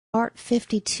Part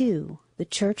 52, the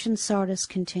church in Sardis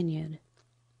continued.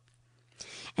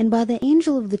 And by the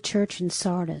angel of the church in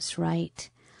Sardis write,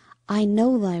 I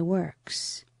know thy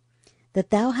works, that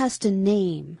thou hast a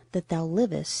name, that thou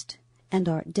livest, and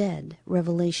art dead.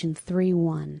 Revelation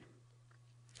 3:1.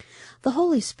 The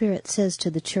Holy Spirit says to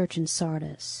the church in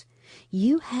Sardis,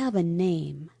 you have a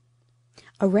name,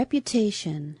 a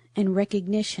reputation and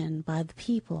recognition by the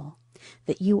people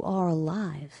that you are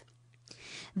alive.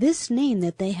 This name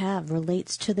that they have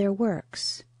relates to their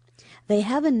works. They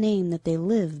have a name that they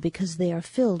live because they are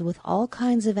filled with all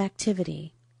kinds of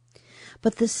activity.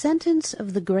 But the sentence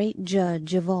of the great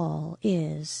judge of all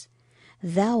is,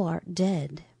 Thou art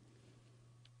dead.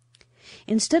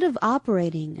 Instead of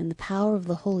operating in the power of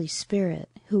the Holy Spirit,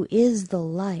 who is the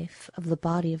life of the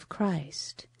body of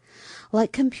Christ,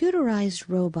 like computerized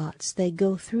robots, they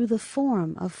go through the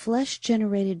form of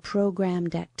flesh-generated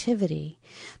programmed activity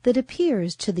that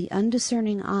appears to the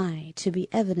undiscerning eye to be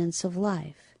evidence of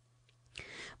life.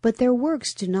 But their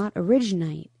works do not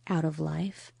originate out of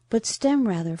life, but stem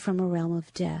rather from a realm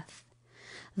of death,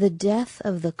 the death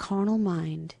of the carnal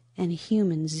mind and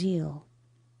human zeal.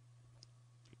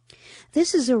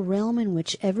 This is a realm in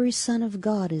which every son of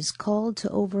God is called to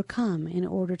overcome in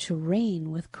order to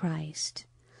reign with Christ.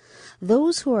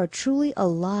 Those who are truly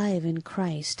alive in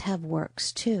Christ have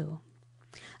works too.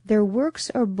 Their works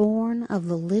are born of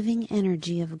the living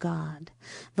energy of God,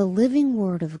 the living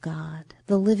Word of God,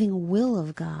 the living will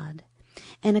of God,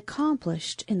 and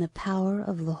accomplished in the power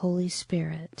of the Holy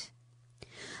Spirit.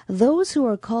 Those who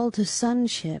are called to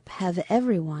sonship have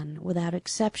everyone, without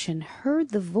exception, heard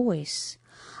the voice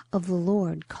of the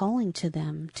Lord calling to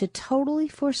them to totally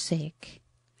forsake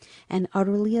and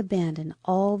utterly abandon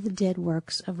all the dead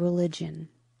works of religion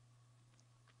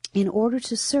in order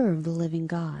to serve the living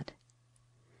God.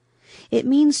 It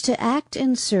means to act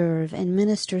and serve and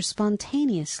minister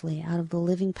spontaneously out of the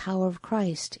living power of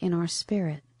Christ in our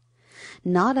spirit,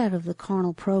 not out of the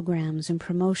carnal programs and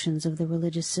promotions of the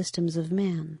religious systems of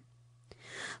man.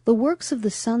 The works of the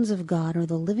sons of God are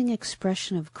the living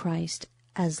expression of Christ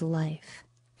as life.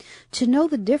 To know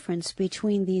the difference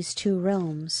between these two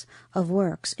realms of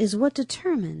works is what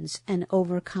determines an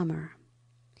overcomer.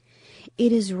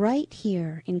 It is right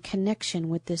here in connection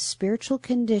with this spiritual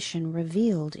condition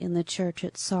revealed in the church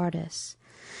at Sardis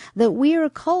that we are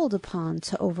called upon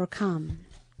to overcome.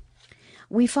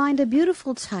 We find a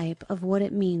beautiful type of what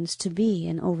it means to be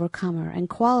an overcomer and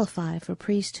qualify for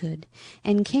priesthood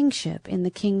and kingship in the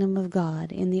kingdom of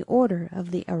God in the order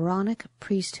of the Aaronic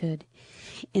priesthood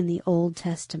in the Old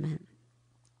Testament.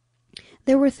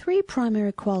 There were three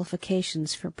primary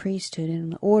qualifications for priesthood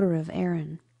in the order of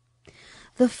Aaron.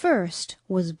 The first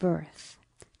was birth.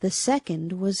 The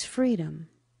second was freedom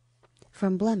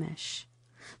from blemish.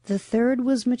 The third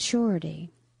was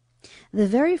maturity. The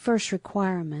very first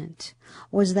requirement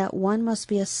was that one must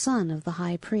be a son of the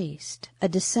high priest, a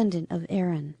descendant of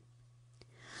Aaron.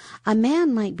 A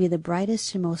man might be the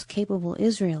brightest and most capable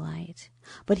Israelite,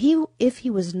 but if he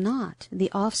was not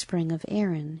the offspring of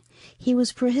Aaron, he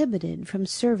was prohibited from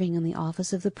serving in the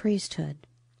office of the priesthood.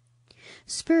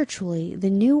 Spiritually, the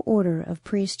new order of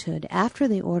priesthood after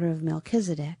the order of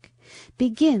Melchizedek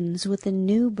begins with the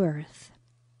new birth.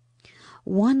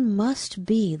 One must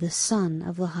be the son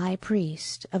of the high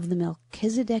priest of the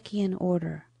Melchizedekian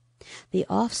order, the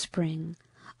offspring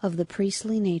of the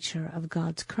priestly nature of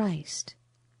God's Christ.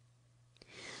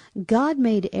 God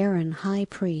made Aaron high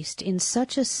priest in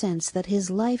such a sense that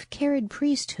his life carried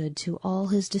priesthood to all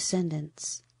his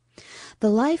descendants. The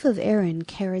life of Aaron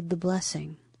carried the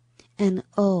blessing. And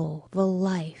oh, the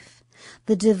life,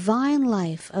 the divine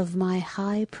life of my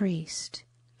high priest.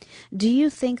 Do you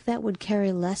think that would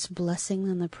carry less blessing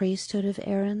than the priesthood of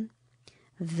Aaron?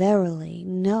 Verily,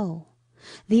 no.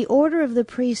 The order of the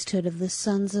priesthood of the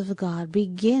sons of God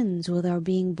begins with our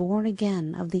being born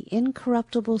again of the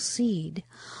incorruptible seed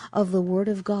of the Word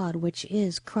of God, which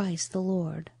is Christ the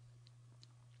Lord.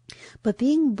 But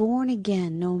being born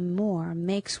again no more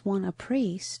makes one a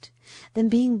priest than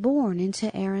being born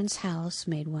into Aaron's house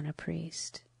made one a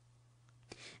priest.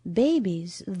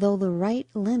 Babies, though of the right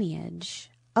lineage,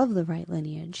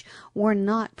 were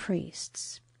not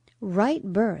priests. Right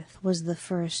birth was the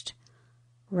first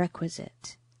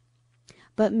requisite,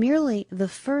 but merely the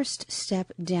first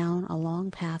step down a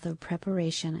long path of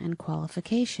preparation and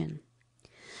qualification.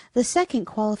 The second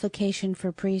qualification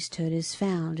for priesthood is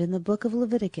found in the book of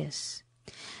Leviticus.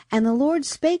 And the Lord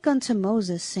spake unto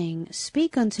Moses, saying,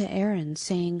 Speak unto Aaron,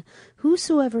 saying,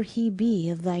 Whosoever he be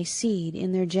of thy seed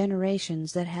in their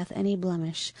generations that hath any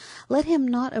blemish, let him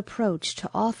not approach to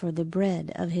offer the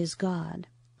bread of his God.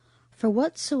 For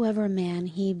whatsoever man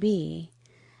he be,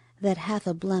 that hath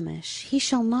a blemish he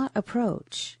shall not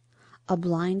approach, a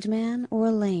blind man or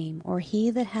a lame, or he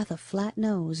that hath a flat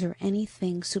nose, or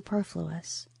anything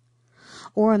superfluous,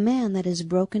 or a man that is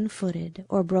broken-footed,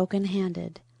 or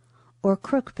broken-handed, or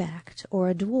crook-backed, or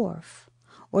a dwarf,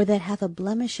 or that hath a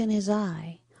blemish in his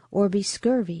eye, or be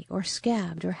scurvy, or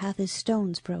scabbed, or hath his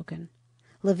stones broken.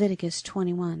 Leviticus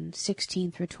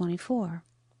 21:16-24.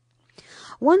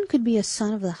 One could be a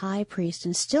son of the high priest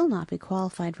and still not be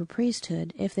qualified for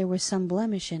priesthood if there was some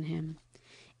blemish in him,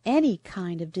 any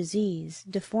kind of disease,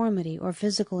 deformity, or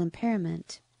physical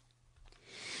impairment.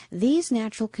 These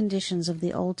natural conditions of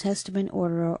the Old Testament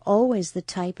order are always the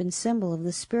type and symbol of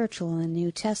the spiritual in the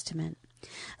New Testament.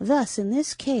 Thus, in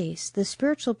this case, the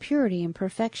spiritual purity and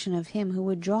perfection of him who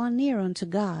would draw near unto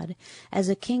God as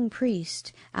a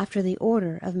king-priest after the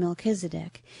order of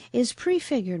Melchizedek is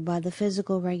prefigured by the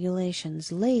physical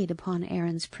regulations laid upon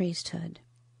Aaron's priesthood.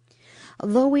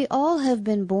 Though we all have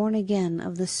been born again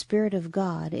of the Spirit of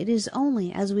God, it is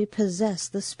only as we possess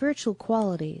the spiritual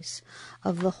qualities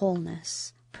of the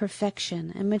wholeness,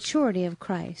 perfection, and maturity of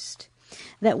Christ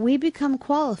that we become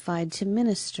qualified to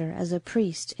minister as a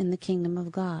priest in the kingdom of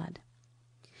God.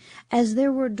 As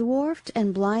there were dwarfed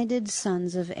and blinded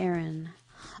sons of Aaron,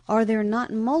 are there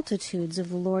not multitudes of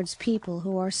the Lord's people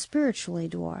who are spiritually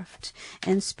dwarfed,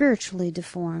 and spiritually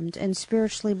deformed, and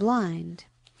spiritually blind?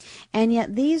 And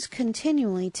yet these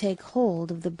continually take hold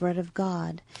of the bread of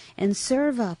God, and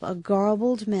serve up a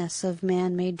garbled mess of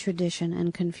man-made tradition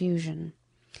and confusion.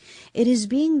 It is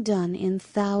being done in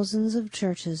thousands of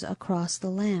churches across the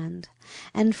land,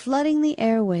 and flooding the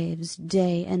airwaves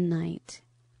day and night.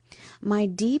 My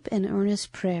deep and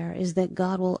earnest prayer is that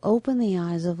God will open the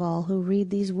eyes of all who read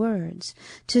these words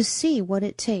to see what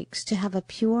it takes to have a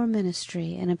pure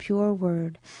ministry and a pure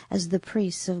word as the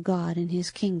priests of God in His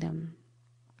kingdom.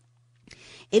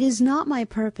 It is not my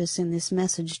purpose in this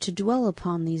message to dwell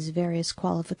upon these various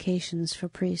qualifications for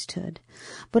priesthood,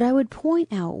 but I would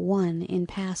point out one in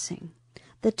passing,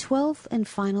 the 12th and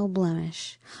final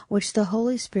blemish, which the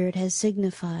Holy Spirit has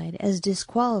signified as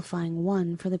disqualifying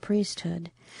one for the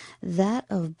priesthood, that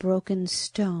of broken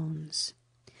stones.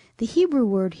 The Hebrew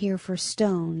word here for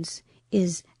stones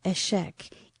is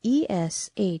eshek,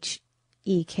 E-S-H-E-K,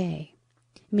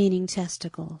 meaning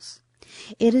testicles.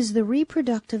 It is the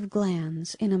reproductive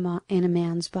glands in a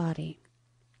man's body.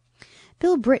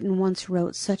 Bill Britton once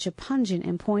wrote such a pungent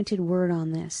and pointed word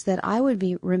on this that I would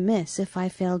be remiss if I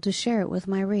failed to share it with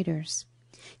my readers.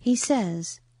 He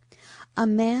says, "A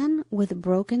man with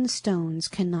broken stones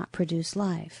cannot produce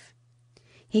life.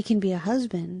 He can be a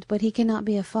husband, but he cannot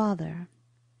be a father."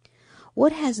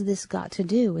 What has this got to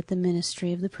do with the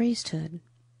ministry of the priesthood?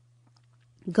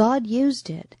 God used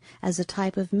it as a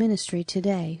type of ministry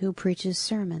today who preaches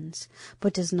sermons,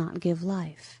 but does not give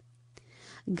life.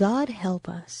 God help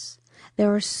us.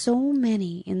 There are so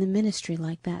many in the ministry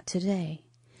like that today.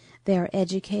 They are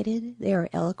educated, they are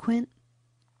eloquent,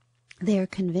 they are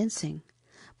convincing,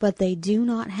 but they do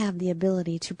not have the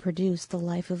ability to produce the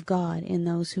life of God in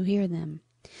those who hear them.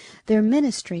 Their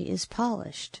ministry is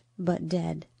polished, but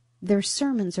dead. Their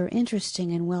sermons are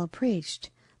interesting and well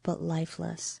preached, but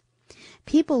lifeless.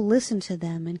 People listen to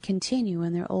them and continue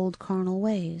in their old carnal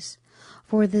ways,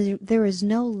 for there is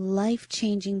no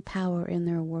life-changing power in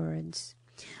their words.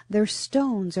 Their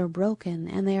stones are broken,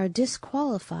 and they are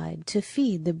disqualified to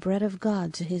feed the bread of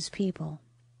God to His people.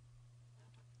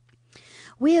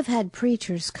 We have had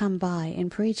preachers come by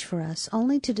and preach for us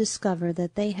only to discover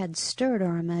that they had stirred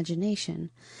our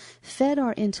imagination, fed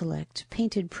our intellect,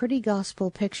 painted pretty gospel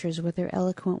pictures with their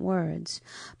eloquent words,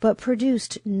 but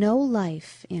produced no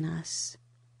life in us.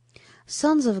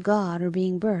 Sons of God are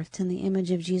being birthed in the image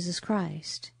of Jesus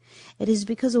Christ. It is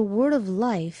because a word of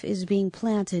life is being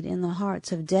planted in the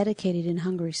hearts of dedicated and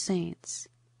hungry saints.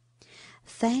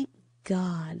 Thank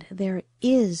God, there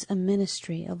is a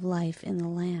ministry of life in the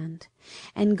land,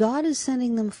 and God is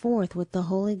sending them forth with the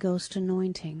Holy Ghost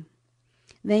anointing.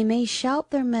 They may shout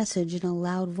their message in a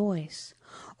loud voice,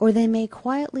 or they may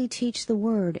quietly teach the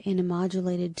word in a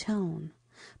modulated tone,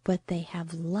 but they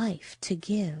have life to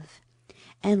give,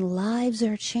 and lives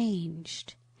are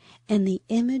changed, and the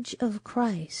image of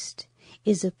Christ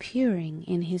is appearing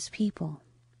in His people.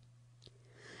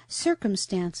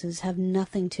 Circumstances have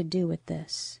nothing to do with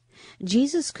this.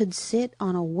 Jesus could sit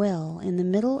on a well in the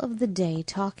middle of the day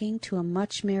talking to a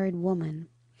much-married woman,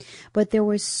 but there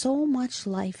was so much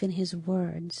life in His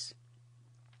words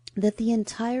that the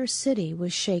entire city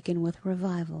was shaken with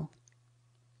revival.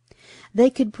 They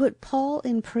could put Paul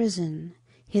in prison,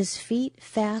 his feet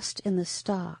fast in the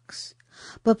stocks,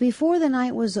 but before the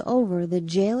night was over, the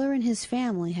jailer and his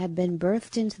family had been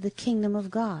birthed into the kingdom of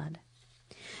God.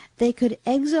 They could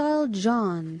exile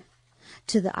John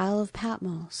to the Isle of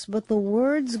Patmos, but the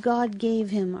words God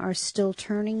gave him are still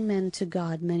turning men to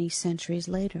God many centuries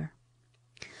later.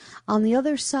 On the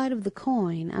other side of the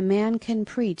coin, a man can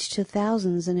preach to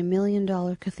thousands in a $1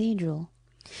 million cathedral,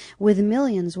 with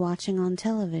millions watching on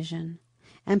television,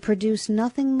 and produce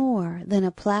nothing more than a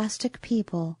plastic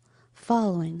people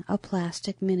following a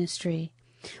plastic ministry,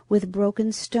 with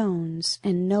broken stones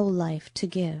and no life to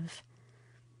give.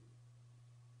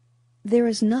 There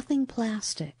is nothing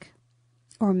plastic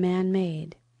or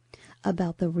man-made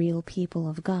about the real people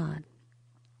of God.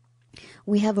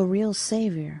 We have a real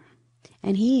Savior,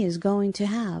 and He is going to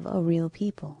have a real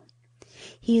people.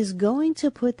 He is going to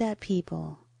put that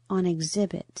people on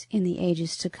exhibit in the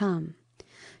ages to come,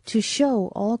 to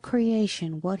show all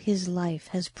creation what His life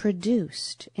has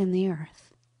produced in the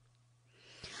earth.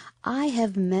 I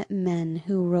have met men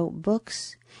who wrote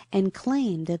books and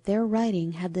claimed that their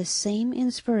writing had the same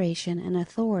inspiration and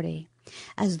authority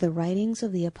as the writings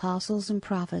of the apostles and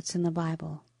prophets in the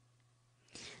Bible.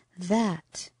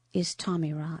 That is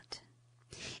Tommy rot.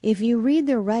 If you read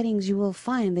their writings, you will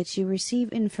find that you receive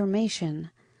information,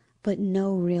 but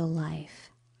no real life.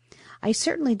 I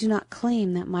certainly do not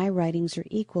claim that my writings are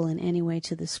equal in any way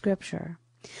to the Scripture,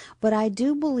 but I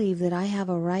do believe that I have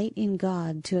a right in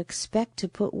God to expect to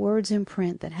put words in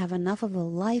print that have enough of the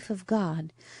life of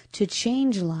God to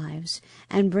change lives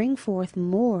and bring forth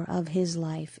more of His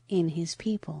life in His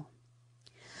people.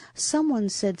 Someone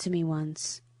said to me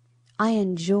once, "I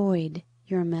enjoyed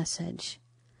your message,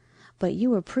 but you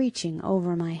were preaching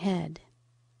over my head."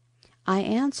 I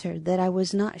answered that I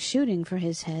was not shooting for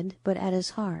his head, but at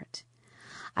his heart.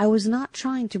 I was not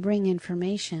trying to bring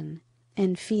information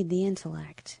and feed the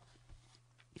intellect.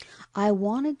 I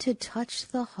wanted to touch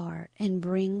the heart and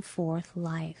bring forth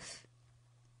life.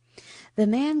 The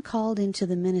man called into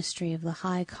the ministry of the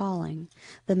high calling,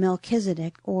 the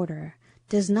Melchizedek order,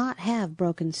 does not have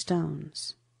broken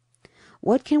stones.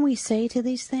 What can we say to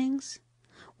these things?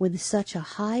 With such a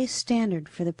high standard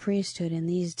for the priesthood in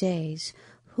these days,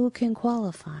 who can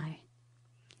qualify?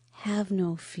 Have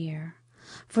no fear,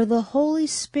 for the Holy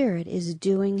Spirit is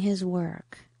doing His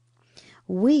work.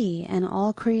 We and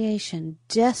all creation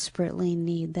desperately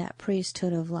need that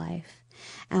priesthood of life,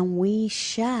 and we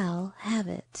shall have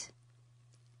it.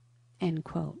 End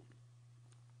quote.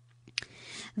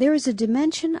 There is a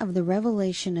dimension of the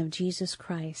revelation of Jesus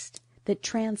Christ that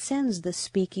transcends the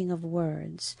speaking of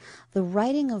words, the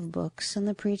writing of books, and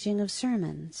the preaching of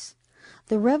sermons.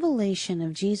 The revelation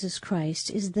of Jesus Christ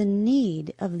is the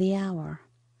need of the hour.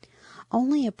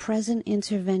 Only a present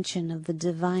intervention of the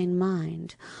divine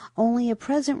mind, only a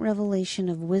present revelation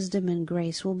of wisdom and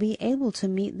grace will be able to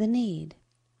meet the need.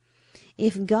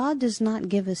 If God does not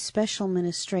give a special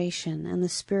ministration and the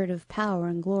spirit of power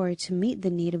and glory to meet the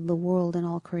need of the world and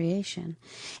all creation,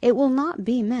 it will not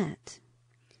be met.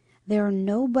 There are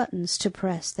no buttons to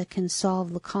press that can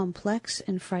solve the complex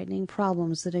and frightening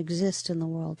problems that exist in the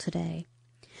world today.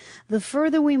 The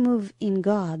further we move in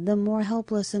God, the more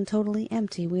helpless and totally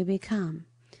empty we become,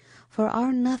 for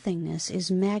our nothingness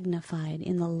is magnified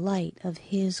in the light of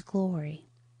His glory.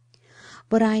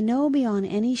 But I know beyond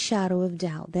any shadow of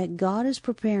doubt that God is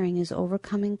preparing His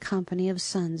overcoming company of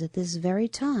sons at this very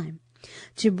time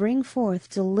to bring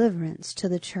forth deliverance to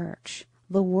the church,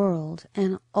 the world,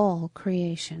 and all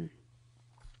creation.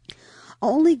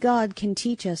 Only God can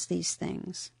teach us these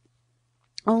things.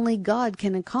 Only God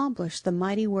can accomplish the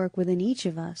mighty work within each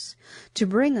of us to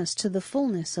bring us to the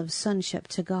fullness of sonship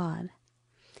to God.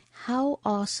 How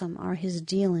awesome are His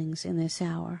dealings in this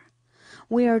hour!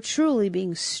 We are truly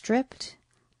being stripped,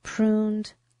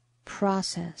 pruned,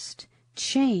 processed,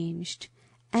 changed,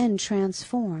 and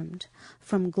transformed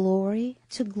from glory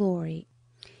to glory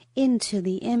into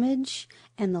the image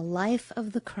and the life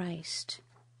of the Christ.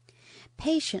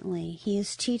 Patiently, He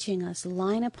is teaching us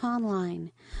line upon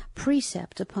line,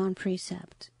 precept upon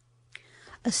precept,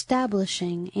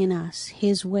 establishing in us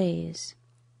His ways.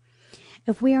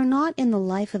 If we are not in the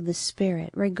life of the Spirit,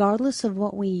 regardless of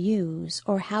what we use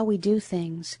or how we do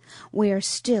things, we are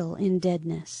still in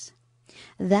deadness.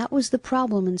 That was the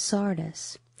problem in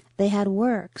Sardis. They had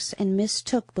works and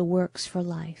mistook the works for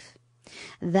life.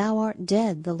 "Thou art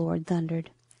dead," the Lord thundered.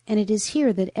 And it is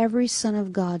here that every son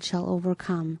of God shall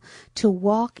overcome, to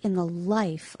walk in the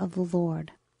life of the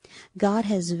Lord. God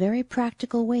has very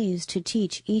practical ways to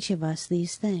teach each of us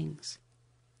these things.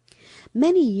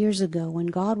 Many years ago, when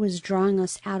God was drawing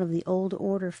us out of the old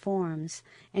order forms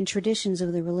and traditions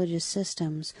of the religious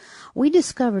systems, we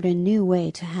discovered a new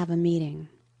way to have a meeting.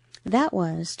 That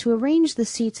was to arrange the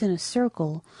seats in a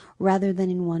circle rather than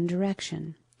in one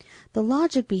direction. The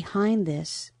logic behind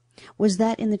this was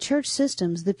that in the church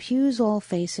systems, the pews all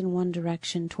face in one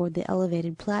direction toward the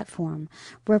elevated platform,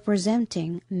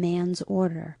 representing man's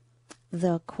order,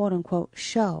 the quote-unquote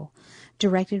show,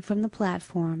 directed from the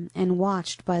platform and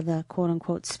watched by the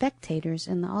quote-unquote spectators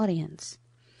in the audience.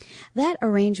 That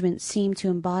arrangement seemed to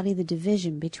embody the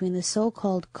division between the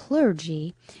so-called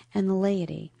clergy and the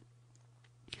laity.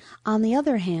 On the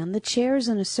other hand, the chairs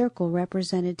in a circle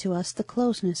represented to us the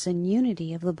closeness and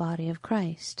unity of the body of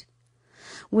Christ,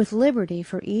 with liberty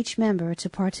for each member to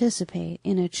participate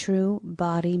in a true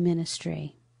body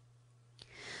ministry.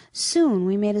 Soon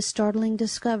we made a startling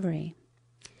discovery.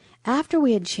 After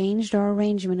we had changed our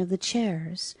arrangement of the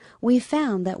chairs, we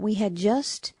found that we had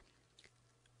just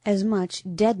as much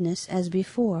deadness as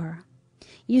before.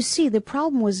 You see, the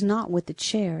problem was not with the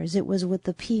chairs, it was with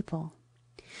the people.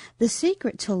 The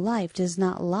secret to life does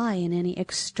not lie in any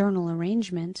external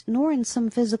arrangement, nor in some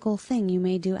physical thing you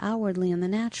may do outwardly in the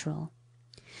natural.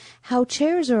 How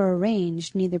chairs are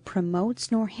arranged neither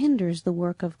promotes nor hinders the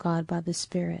work of God by the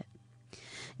Spirit.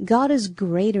 God is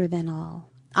greater than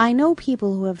all. I know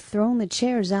people who have thrown the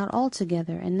chairs out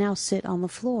altogether and now sit on the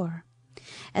floor,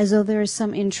 as though there is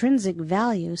some intrinsic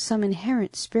value, some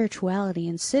inherent spirituality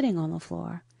in sitting on the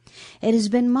floor. It has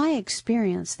been my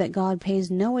experience that God pays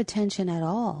no attention at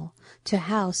all to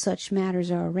how such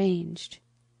matters are arranged.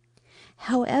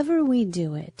 However we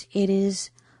do it, it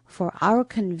is for our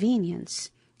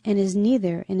convenience and is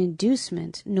neither an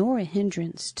inducement nor a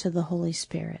hindrance to the Holy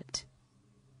Spirit.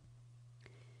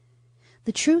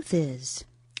 The truth is,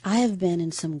 I have been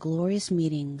in some glorious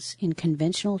meetings in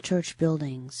conventional church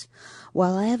buildings,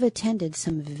 while I have attended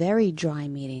some very dry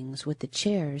meetings with the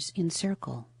chairs in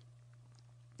circle.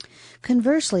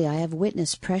 Conversely, I have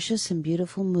witnessed precious and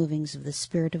beautiful movings of the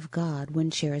Spirit of God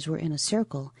when chairs were in a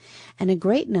circle, and a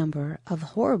great number of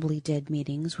horribly dead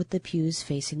meetings with the pews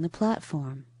facing the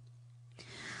platform.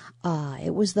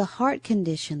 It was the heart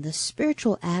condition, the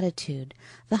spiritual attitude,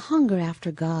 the hunger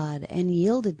after God, and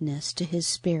yieldedness to His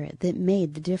Spirit that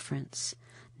made the difference,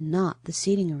 not the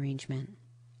seating arrangement.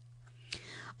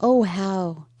 Oh,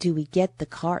 how do we get the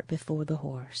cart before the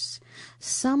horse?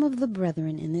 Some of the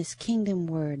brethren in this kingdom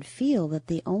word feel that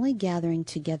the only gathering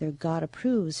together God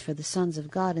approves for the sons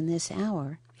of God in this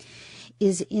hour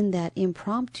is in that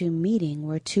impromptu meeting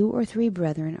where 2 or 3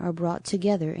 brethren are brought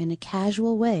together in a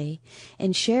casual way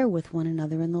and share with one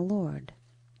another in the Lord.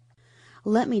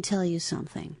 Let me tell you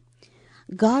something.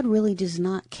 God really does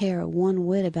not care one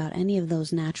whit about any of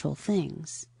those natural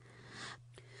things.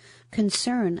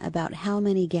 Concern about how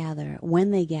many gather,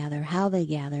 when they gather, how they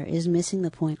gather is missing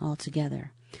the point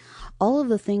altogether. All of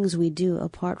the things we do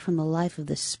apart from the life of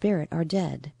the Spirit are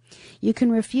dead. You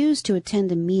can refuse to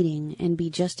attend a meeting and be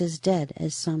just as dead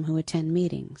as some who attend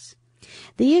meetings.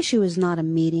 The issue is not a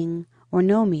meeting or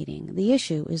no meeting. The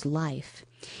issue is life.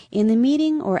 In the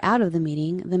meeting or out of the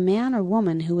meeting, the man or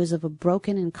woman who is of a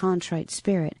broken and contrite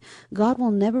spirit, God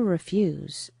will never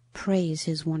refuse. Praise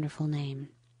His wonderful name.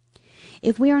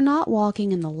 If we are not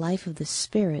walking in the life of the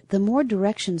Spirit, the more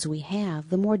directions we have,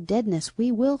 the more deadness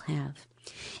we will have.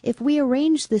 If we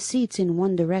arrange the seats in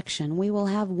one direction, we will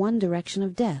have one direction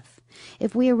of death.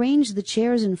 If we arrange the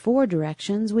chairs in 4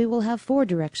 directions, we will have 4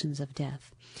 directions of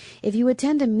death. If you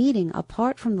attend a meeting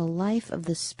apart from the life of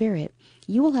the Spirit,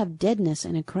 you will have deadness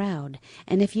in a crowd,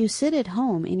 and if you sit at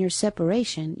home in your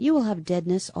separation, you will have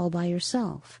deadness all by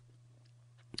yourself.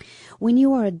 When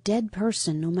you are a dead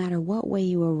person, no matter what way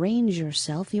you arrange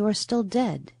yourself, you are still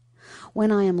dead.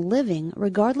 When I am living,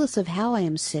 regardless of how I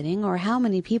am sitting or how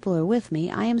many people are with me,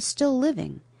 I am still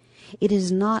living. It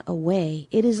is not a way,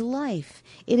 it is life.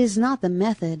 It is not the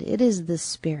method, it is the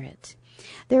Spirit.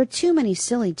 There are too many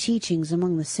silly teachings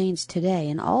among the saints today,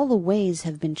 and all the ways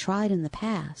have been tried in the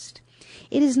past.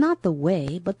 It is not the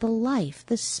way, but the life,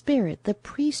 the Spirit, the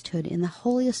priesthood in the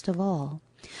holiest of all.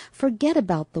 Forget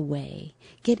about the way.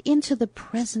 Get into the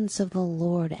presence of the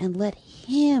Lord and let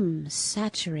Him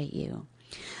saturate you.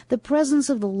 The presence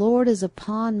of the Lord is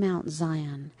upon Mount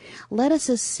Zion. Let us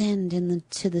ascend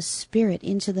to the Spirit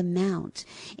into the mount,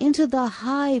 into the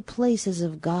high places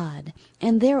of God,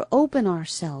 and there open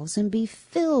ourselves and be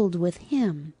filled with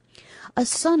Him. A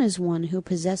son is one who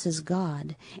possesses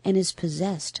God and is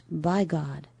possessed by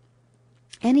God.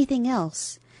 Anything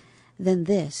else than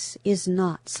this is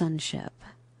not sonship.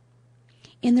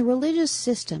 In the religious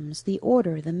systems, the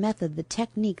order, the method, the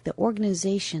technique, the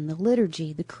organization, the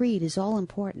liturgy, the creed is all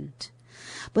important.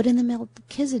 But in the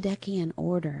Melchizedekian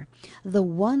order, the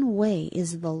one way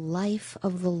is the life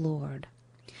of the Lord.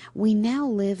 We now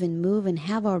live and move and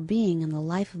have our being in the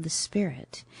life of the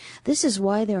Spirit. This is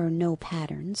why there are no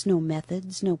patterns, no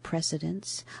methods, no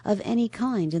precedents of any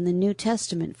kind in the New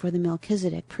Testament for the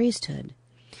Melchizedek priesthood.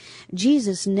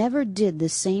 Jesus never did the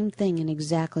same thing in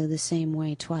exactly the same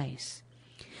way twice.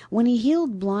 When he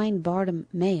healed blind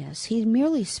Bartimaeus, he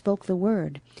merely spoke the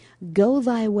word, "Go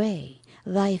thy way,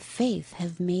 thy faith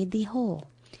hath made thee whole,"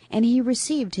 and he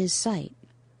received his sight.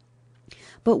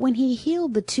 But when he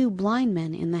healed the two blind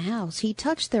men in the house, he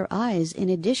touched their eyes in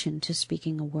addition to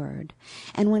speaking a word.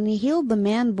 And when he healed the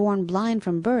man born blind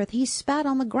from birth, he spat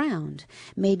on the ground,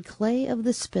 made clay of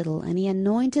the spittle, and he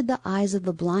anointed the eyes of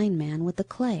the blind man with the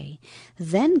clay,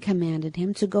 then commanded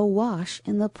him to go wash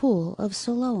in the pool of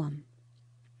Siloam.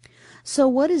 So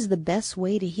what is the best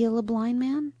way to heal a blind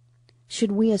man?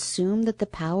 Should we assume that the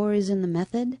power is in the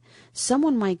method?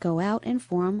 Someone might go out and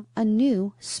form a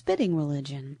new spitting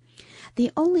religion.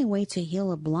 The only way to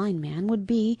heal a blind man would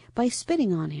be by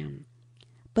spitting on him.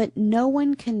 But no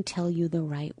one can tell you the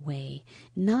right way,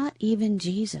 not even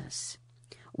Jesus.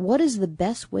 What is the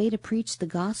best way to preach the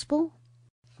gospel?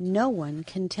 No one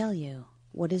can tell you.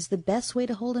 What is the best way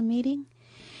to hold a meeting?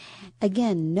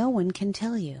 Again, no one can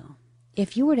tell you.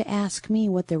 If you were to ask me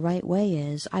what the right way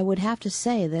is, I would have to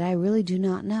say that I really do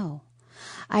not know.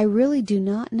 I really do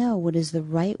not know what is the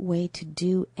right way to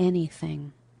do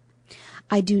anything.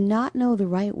 I do not know the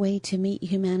right way to meet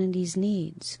humanity's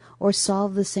needs, or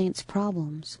solve the saints'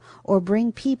 problems, or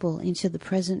bring people into the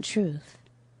present truth.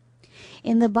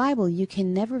 In the Bible, you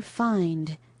can never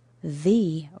find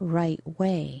the right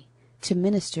way to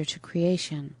minister to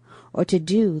creation, or to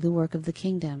do the work of the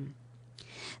kingdom.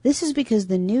 This is because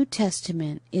the New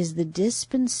Testament is the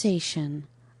dispensation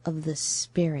of the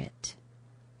Spirit.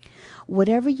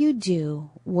 Whatever you do,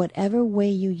 whatever way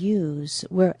you use,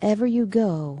 wherever you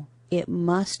go, it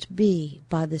must be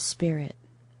by the Spirit.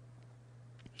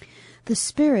 The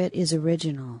Spirit is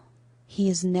original. He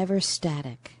is never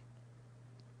static.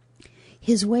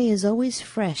 His way is always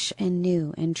fresh and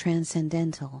new and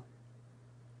transcendental.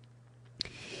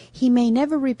 He may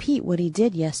never repeat what he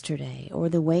did yesterday or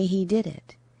the way he did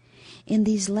it. In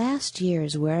these last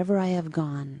years, wherever I have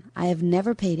gone, I have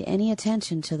never paid any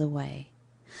attention to the way.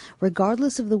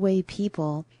 Regardless of the way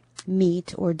people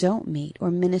meet or don't meet,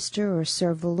 or minister or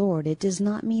serve the Lord, it does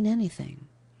not mean anything.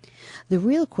 The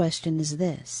real question is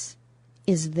this: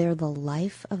 is there the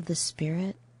life of the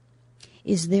Spirit?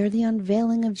 Is there the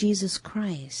unveiling of Jesus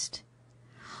Christ?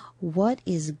 What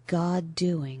is God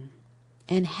doing,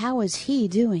 and how is He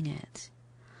doing it?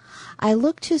 I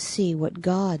look to see what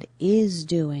God is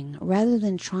doing, rather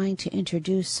than trying to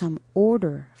introduce some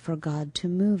order for God to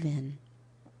move in.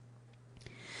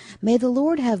 May the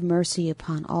Lord have mercy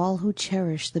upon all who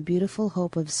cherish the beautiful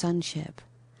hope of sonship,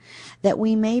 that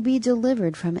we may be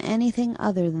delivered from anything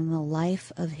other than the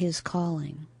life of His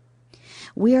calling.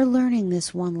 We are learning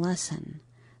this one lesson.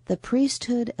 The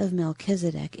priesthood of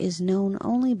Melchizedek is known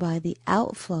only by the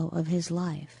outflow of his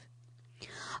life.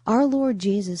 Our Lord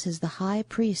Jesus is the high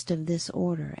priest of this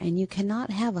order, and you cannot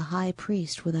have a high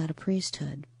priest without a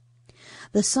priesthood.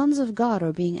 The sons of God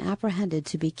are being apprehended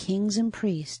to be kings and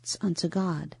priests unto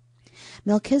God.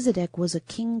 Melchizedek was a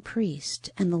king-priest,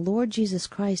 and the Lord Jesus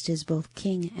Christ is both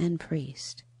king and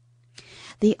priest.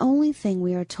 The only thing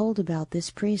we are told about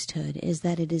this priesthood is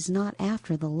that it is not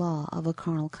after the law of a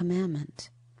carnal commandment,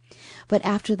 but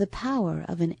after the power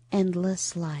of an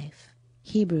endless life.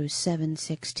 Hebrews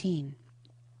 7:16.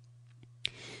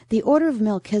 The order of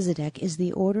Melchizedek is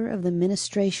the order of the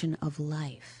ministration of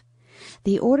life.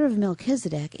 The order of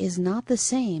Melchizedek is not the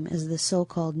same as the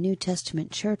so-called New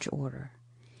Testament church order.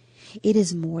 It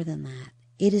is more than that.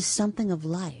 It is something of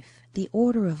life, the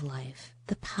order of life,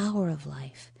 the power of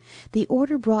life, the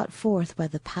order brought forth by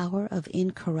the power of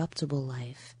incorruptible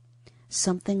life,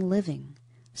 something living,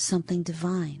 something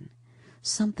divine,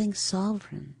 something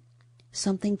sovereign,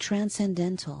 something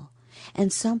transcendental,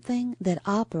 and something that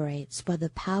operates by the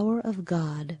power of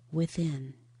God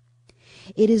within.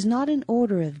 It is not an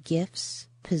order of gifts,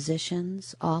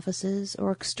 positions, offices,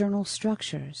 or external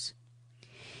structures.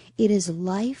 It is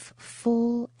life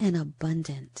full and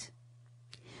abundant.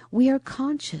 We are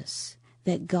conscious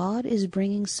that God is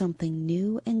bringing something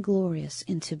new and glorious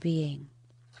into being.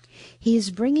 He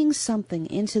is bringing something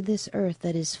into this earth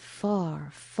that is far,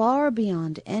 far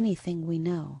beyond anything we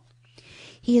know.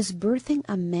 He is birthing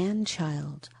a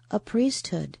man-child, a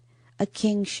priesthood, a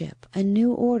kingship, a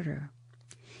new order.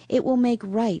 It will make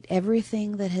right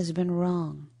everything that has been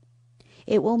wrong.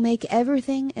 It will make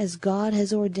everything as God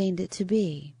has ordained it to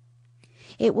be.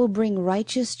 It will bring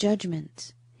righteous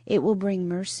judgment. It will bring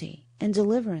mercy and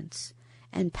deliverance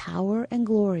and power and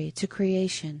glory to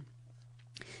creation,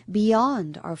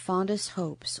 beyond our fondest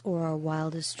hopes or our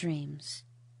wildest dreams.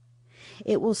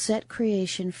 It will set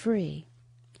creation free.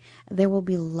 There will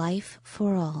be life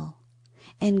for all,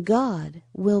 and God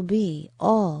will be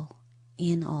all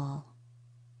in all.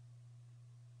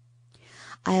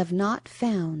 I have not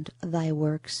found thy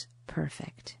works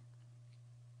perfect.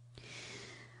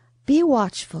 Be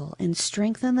watchful and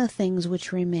strengthen the things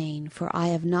which remain, for I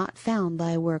have not found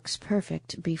thy works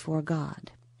perfect before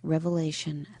God.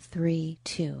 Revelation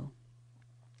 3:2.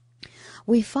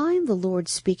 We find the Lord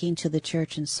speaking to the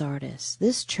church in Sardis,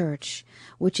 this church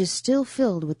which is still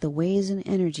filled with the ways and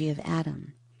energy of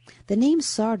Adam. The name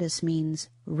Sardis means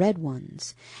red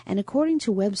ones, and according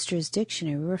to Webster's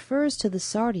dictionary refers to the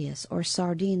sardius or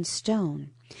sardine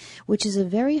stone, which is a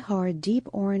very hard deep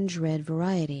orange red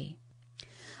variety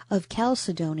of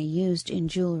chalcedony used in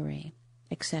jewelry,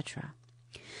 etc.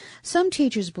 Some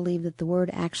teachers believe that the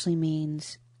word actually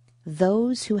means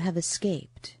those who have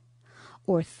escaped,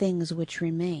 or things which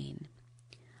remain.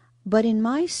 But in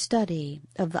my study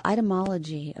of the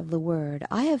etymology of the word,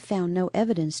 I have found no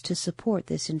evidence to support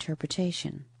this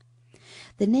interpretation.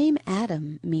 The name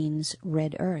Adam means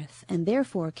red earth, and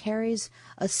therefore carries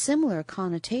a similar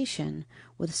connotation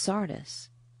with Sardis.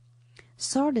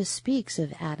 Sardis speaks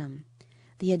of Adam,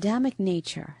 the Adamic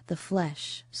nature, the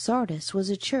flesh. Sardis was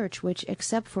a church which,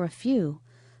 except for a few,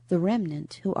 the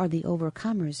remnant, who are the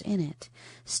overcomers in it,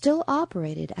 still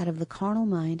operated out of the carnal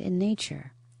mind and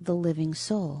nature, the living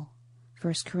soul.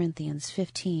 1 Corinthians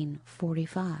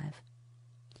 15:45.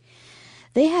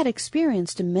 They had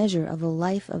experienced a measure of the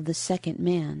life of the second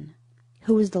man,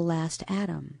 who is the last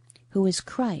Adam, who is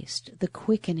Christ, the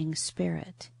quickening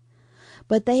Spirit.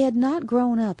 But they had not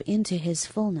grown up into his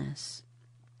fullness.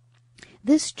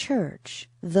 This church,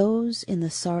 those in the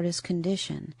Sardis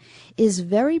condition, is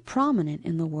very prominent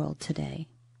in the world today.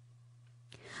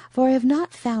 For I have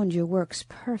not found your works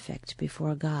perfect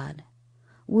before God.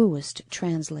 Wuest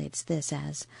translates this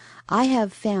as, I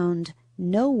have found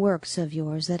no works of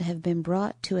yours that have been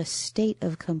brought to a state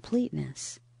of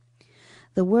completeness.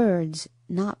 The words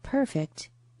not perfect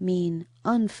mean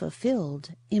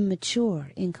unfulfilled,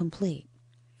 immature, incomplete.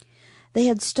 They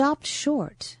had stopped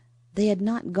short. They had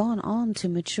not gone on to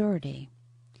maturity.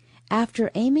 After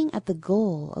aiming at the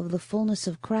goal of the fullness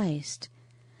of Christ,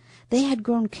 they had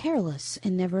grown careless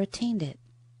and never attained it.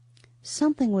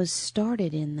 Something was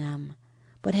started in them,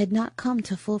 but had not come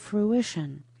to full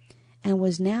fruition, and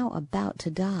was now about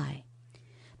to die.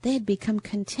 They had become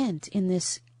content in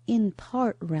this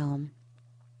in-part realm,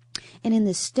 and in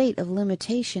this state of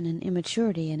limitation and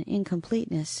immaturity and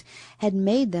incompleteness had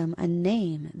made them a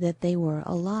name that they were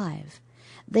alive.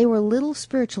 They were little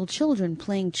spiritual children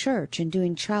playing church and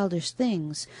doing childish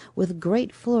things with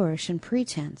great flourish and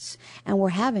pretense, and were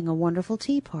having a wonderful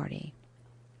tea party.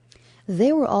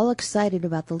 They were all excited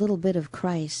about the little bit of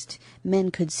Christ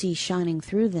men could see shining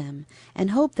through them,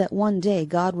 and hoped that one day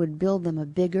God would build them a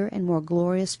bigger and more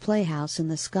glorious playhouse in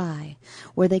the sky,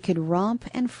 where they could romp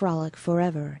and frolic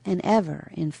forever and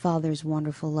ever in Father's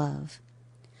wonderful love.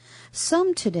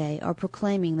 Some today are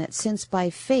proclaiming that since by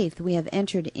faith we have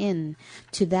entered in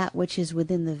to that which is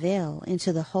within the veil,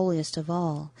 into the holiest of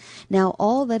all, now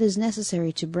all that is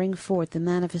necessary to bring forth the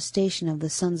manifestation of the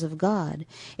sons of God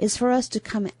is for us to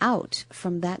come out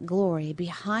from that glory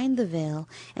behind the veil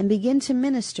and begin to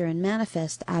minister and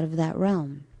manifest out of that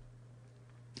realm.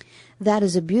 That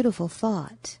is a beautiful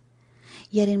thought.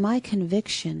 Yet in my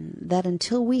conviction that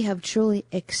until we have truly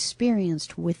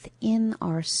experienced within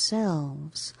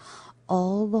ourselves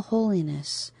all the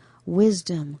holiness,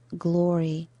 wisdom,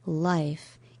 glory,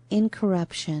 life,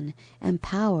 incorruption, and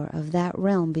power of that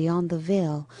realm beyond the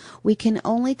veil, we can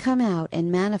only come out and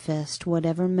manifest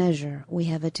whatever measure we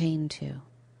have attained to.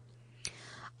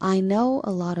 I know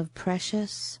a lot of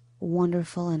precious,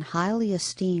 wonderful, and highly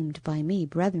esteemed by me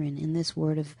brethren in this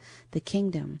word of the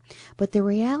kingdom, but the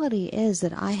reality is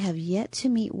that I have yet to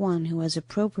meet one who has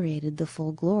appropriated the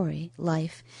full glory,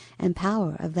 life, and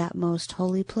power of that most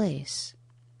holy place.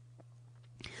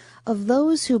 Of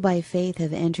those who by faith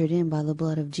have entered in by the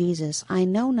blood of Jesus, I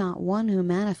know not one who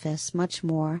manifests much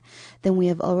more than we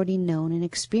have already known and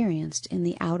experienced in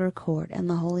the outer court and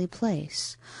the holy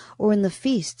place, or in the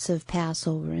feasts of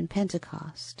Passover and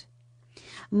Pentecost.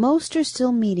 Most are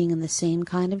still meeting in the same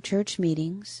kind of church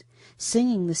meetings,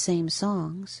 singing the same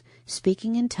songs,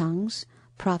 speaking in tongues,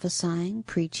 prophesying,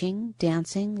 preaching,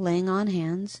 dancing, laying on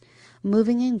hands,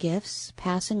 moving in gifts,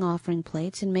 passing offering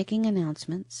plates, and making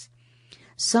announcements.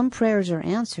 Some prayers are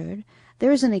answered.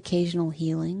 There is an occasional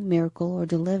healing, miracle, or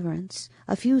deliverance,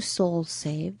 a few souls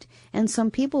saved, and some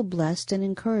people blessed and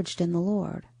encouraged in the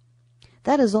Lord.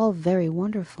 That is all very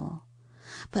wonderful.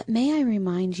 But may I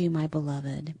remind you, my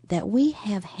beloved, that we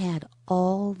have had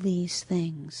all these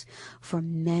things for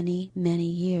many, many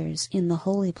years in the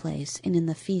holy place and in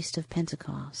the feast of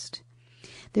Pentecost.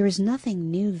 There is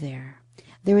nothing new there.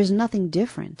 There is nothing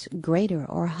different, greater,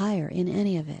 or higher in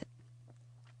any of it.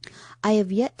 I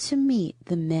have yet to meet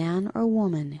the man or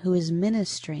woman who is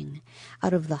ministering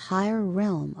out of the higher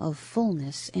realm of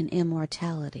fullness and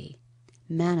immortality,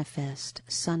 manifest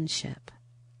sonship.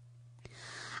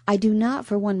 I do not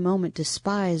for one moment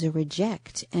despise or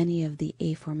reject any of the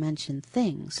aforementioned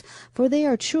things, for they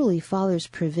are truly Father's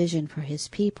provision for his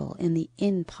people in the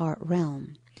in-part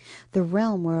realm, the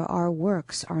realm where our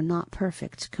works are not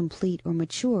perfect, complete, or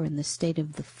mature in the state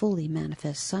of the fully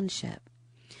manifest sonship.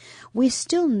 We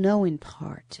still know in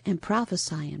part and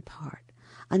prophesy in part,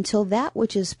 until that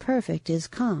which is perfect is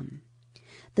come,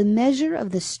 the measure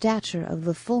of the stature of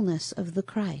the fullness of the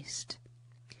Christ.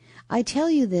 I tell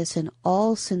you this in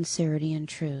all sincerity and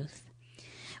truth.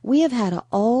 We have had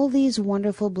all these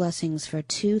wonderful blessings for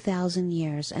 2,000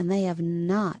 years, and they have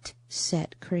not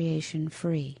set creation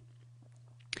free.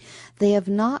 They have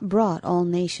not brought all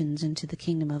nations into the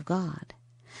kingdom of God.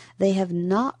 They have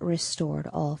not restored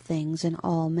all things and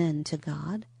all men to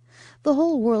God. The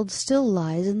whole world still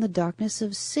lies in the darkness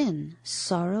of sin,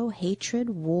 sorrow, hatred,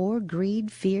 war,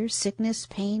 greed, fear, sickness,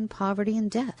 pain, poverty, and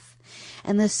death.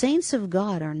 And the saints of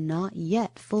God are not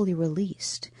yet fully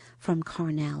released from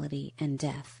carnality and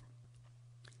death.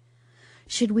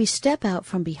 Should we step out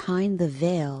from behind the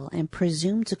veil and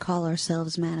presume to call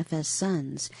ourselves manifest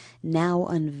sons, now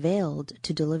unveiled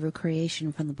to deliver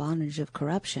creation from the bondage of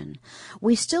corruption,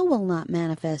 we still will not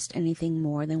manifest anything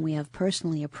more than we have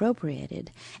personally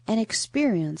appropriated and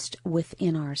experienced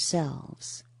within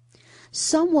ourselves.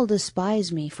 Some will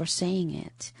despise me for saying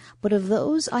it, but of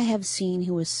those I have seen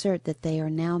who assert that they are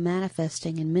now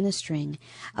manifesting and ministering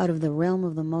out of the realm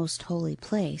of the most holy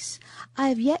place, I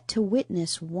have yet to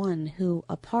witness one who,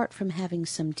 apart from having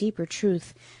some deeper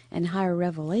truth and higher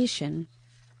revelation,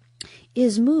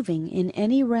 is moving in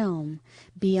any realm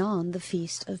beyond the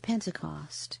Feast of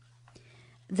Pentecost.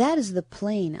 That is the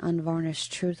plain,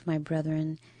 unvarnished truth, my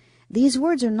brethren. These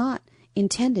words are not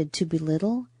intended to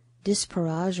belittle,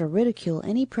 disparage, or ridicule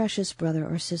any precious brother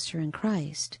or sister in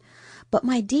Christ. But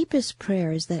my deepest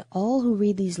prayer is that all who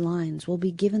read these lines will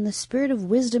be given the spirit of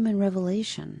wisdom and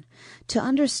revelation to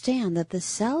understand that the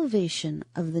salvation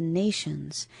of the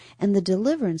nations and the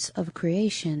deliverance of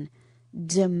creation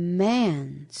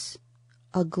demands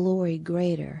a glory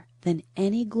greater than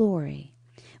any glory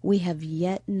we have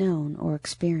yet known or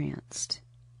experienced.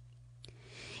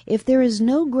 If there is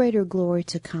no greater glory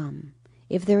to come,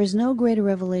 if there is no greater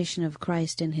revelation of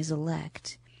Christ and his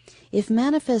elect, if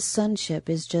manifest sonship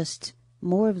is just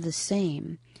more of the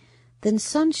same, then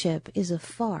sonship is a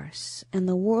farce, and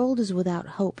the world is without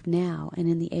hope now and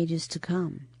in the ages to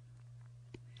come.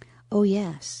 Oh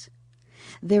yes,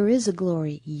 there is a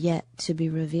glory yet to be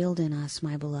revealed in us,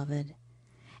 my beloved,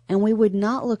 and we would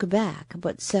not look back,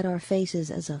 but set our faces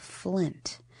as a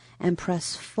flint, and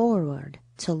press forward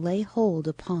to lay hold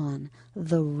upon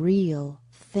the real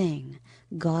thing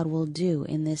God will do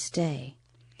in this day.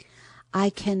 I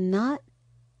cannot,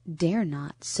 dare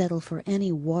not, settle for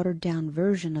any watered-down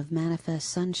version of manifest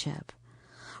sonship,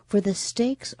 for the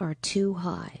stakes are too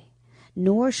high,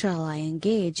 nor shall I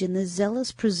engage in the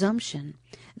zealous presumption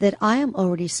that I am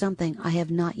already something I have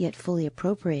not yet fully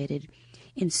appropriated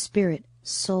in spirit,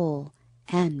 soul,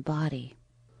 and body.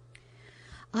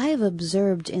 I have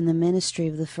observed in the ministry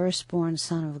of the firstborn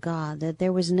Son of God that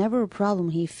there was never a problem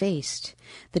he faced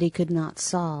that he could not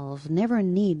solve, never a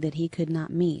need that he could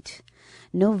not meet,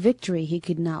 no victory he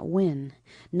could not win,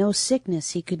 no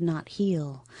sickness he could not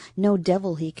heal, no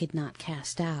devil he could not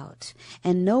cast out,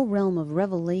 and no realm of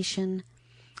revelation,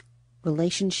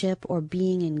 relationship, or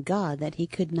being in God that he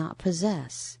could not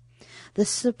possess. The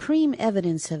supreme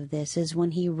evidence of this is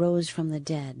when he rose from the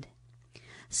dead.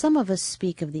 Some of us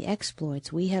speak of the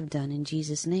exploits we have done in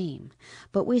Jesus' name,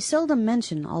 but we seldom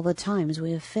mention all the times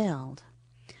we have failed.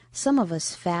 Some of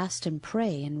us fast and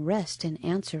pray and rest and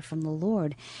answer from the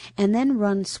Lord, and then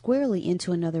run squarely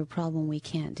into another problem we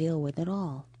can't deal with at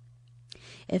all.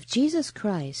 If Jesus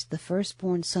Christ, the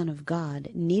firstborn Son of God,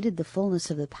 needed the fullness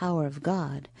of the power of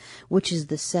God, which is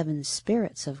the 7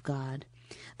 spirits of God,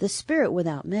 the Spirit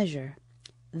without measure,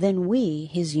 then we,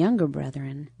 his younger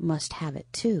brethren, must have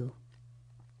it too.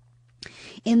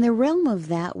 In the realm of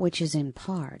that which is in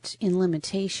part, in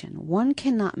limitation, one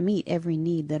cannot meet every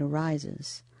need that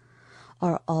arises.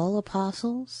 Are all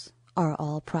apostles? Are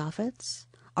all prophets?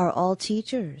 Are all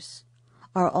teachers?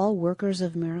 Are all workers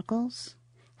of miracles?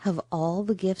 Have all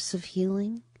the gifts of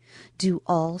healing? Do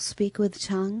all speak with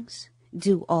tongues?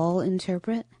 Do all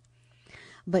interpret?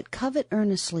 But covet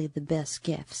earnestly the best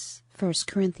gifts. 1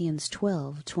 Corinthians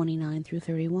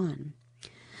 12:29-31.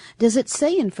 Does it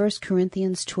say in 1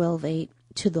 Corinthians 12:8,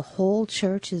 to the whole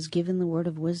church is given the word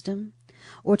of wisdom?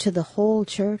 Or to the whole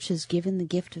church is given the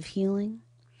gift of healing?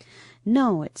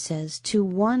 No, it says, to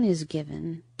one is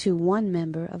given, to one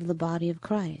member of the body of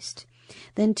Christ.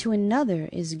 Then to another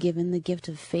is given the gift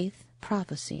of faith,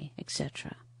 prophecy,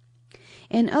 etc.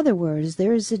 In other words,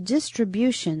 there is a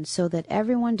distribution so that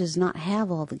everyone does not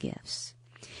have all the gifts.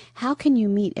 How can you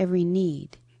meet every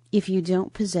need if you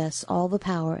don't possess all the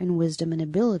power and wisdom and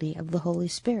ability of the Holy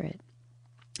Spirit?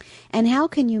 And how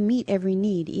can you meet every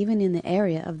need, even in the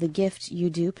area of the gift you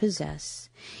do possess,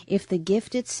 if the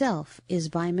gift itself is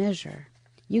by measure?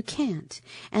 You can't,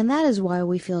 and that is why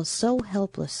we feel so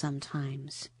helpless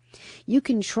sometimes. You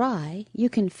can try, you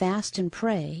can fast and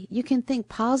pray, you can think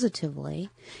positively,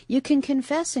 you can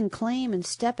confess and claim and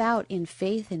step out in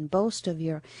faith and boast of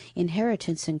your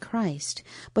inheritance in Christ,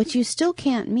 but you still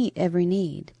can't meet every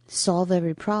need, solve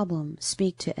every problem,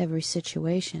 speak to every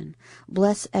situation,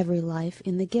 bless every life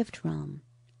in the gift realm.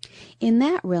 In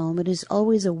that realm it is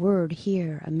always a word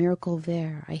here, a miracle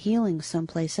there, a healing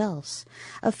someplace else,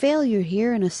 a failure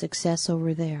here and a success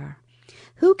over there.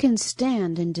 Who can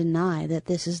stand and deny that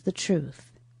this is the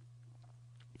truth?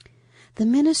 The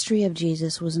ministry of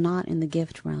Jesus was not in the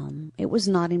gift realm. It was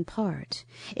not in part.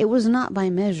 It was not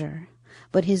by measure.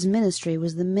 But his ministry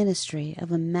was the ministry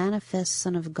of a manifest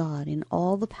Son of God in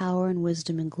all the power and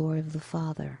wisdom and glory of the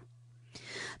Father.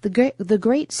 The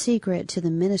great secret to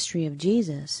the ministry of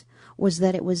Jesus was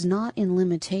that it was not in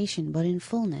limitation but in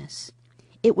fullness.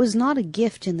 It was not a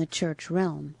gift in the church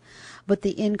realm, but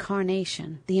the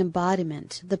incarnation, the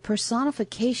embodiment, the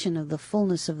personification of the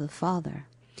fullness of the Father.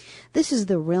 This is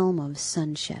the realm of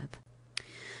sonship.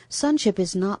 Sonship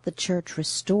is not the church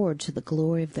restored to the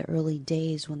glory of the early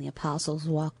days when the apostles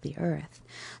walked the earth.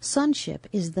 Sonship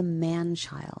is the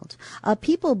man-child, a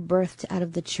people birthed out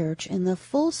of the church in the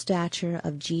full stature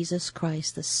of Jesus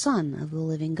Christ, the Son of the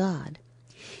living God.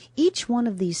 Each one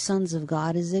of these sons of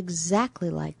God is exactly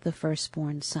like the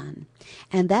firstborn son,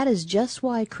 and that is just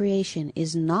why creation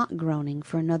is not groaning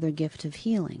for another gift of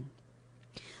healing,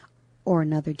 or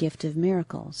another gift of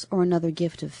miracles, or another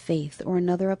gift of faith, or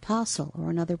another apostle, or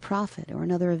another prophet, or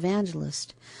another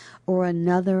evangelist, or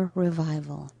another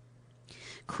revival.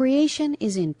 Creation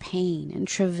is in pain and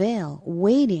travail,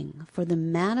 waiting for the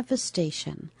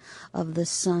manifestation of the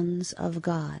sons of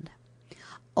God.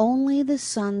 Only the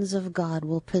sons of God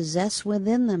will possess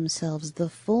within themselves the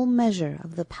full measure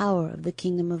of the power of the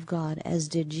kingdom of God, as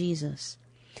did Jesus.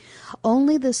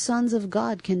 Only the sons of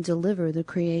God can deliver the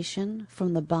creation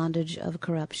from the bondage of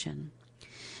corruption.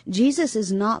 Jesus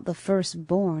is not the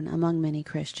firstborn among many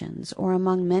Christians, or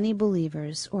among many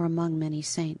believers, or among many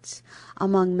saints,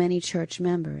 among many church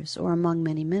members, or among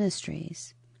many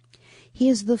ministries. He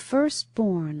is the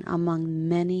firstborn among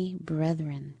many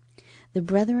brethren. The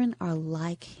brethren are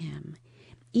like him.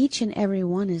 Each and every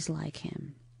one is like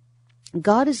him.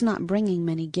 God is not bringing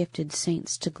many gifted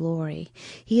saints to glory.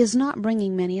 He is not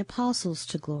bringing many apostles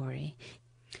to glory.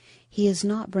 He is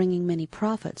not bringing many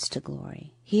prophets to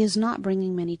glory. He is not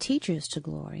bringing many teachers to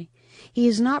glory. He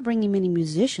is not bringing many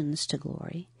musicians to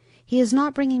glory. He is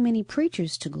not bringing many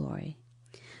preachers to glory.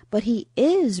 But he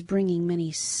is bringing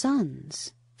many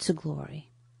sons to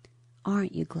glory.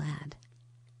 Aren't you glad?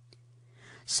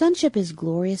 Sonship is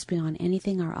glorious beyond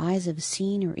anything our eyes have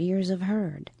seen or ears have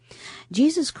heard.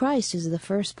 Jesus Christ is the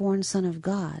firstborn Son of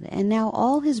God, and now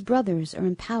all his brothers are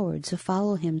empowered to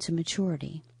follow him to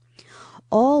maturity.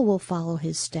 All will follow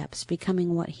his steps,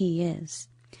 becoming what he is.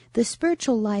 The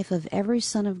spiritual life of every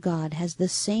son of God has the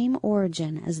same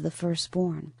origin as the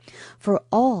firstborn, for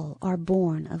all are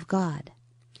born of God.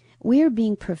 We are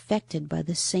being perfected by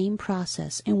the same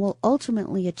process and will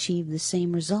ultimately achieve the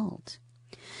same result.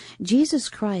 Jesus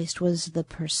Christ was the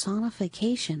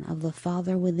personification of the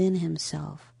Father within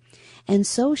himself, and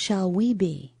so shall we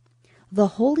be. The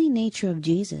holy nature of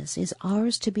Jesus is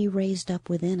ours to be raised up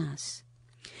within us.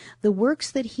 The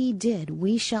works that he did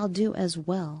we shall do as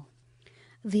well.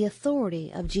 The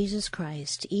authority of Jesus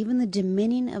Christ, even the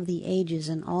dominion of the ages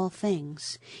in all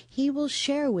things, he will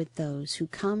share with those who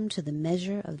come to the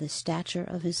measure of the stature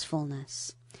of his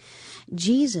fullness.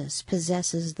 Jesus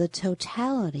possesses the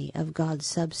totality of God's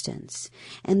substance,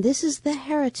 and this is the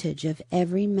heritage of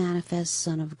every manifest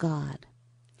Son of God.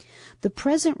 The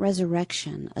present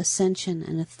resurrection, ascension,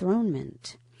 and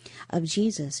enthronement of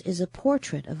Jesus is a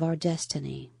portrait of our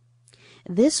destiny.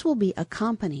 This will be a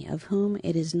company of whom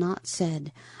it is not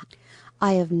said,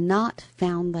 I have not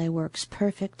found thy works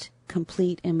perfect,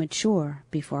 complete, and mature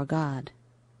before God.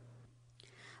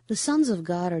 The sons of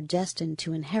God are destined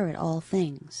to inherit all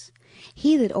things.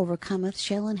 He that overcometh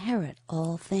shall inherit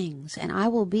all things, and I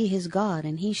will be his God,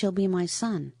 and he shall be my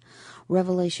son.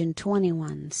 Revelation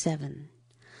 21:7.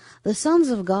 The sons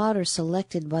of God are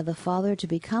selected by the Father to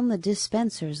become the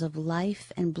dispensers of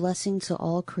life and blessing to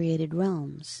all created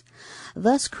realms.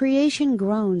 Thus creation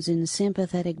groans in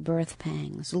sympathetic birth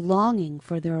pangs, longing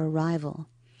for their arrival.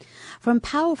 From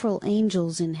powerful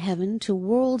angels in heaven to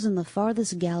worlds in the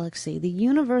farthest galaxy, the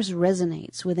universe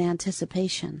resonates with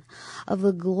anticipation of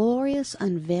the glorious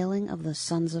unveiling of the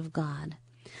sons of God.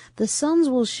 The sons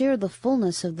will share the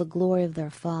fullness of the glory of their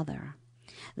Father.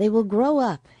 They will grow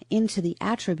up into the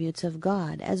attributes of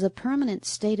God as a permanent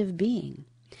state of being.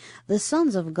 The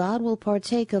sons of God will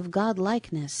partake of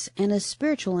God-likeness and a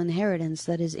spiritual inheritance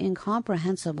that is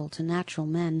incomprehensible to natural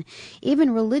men,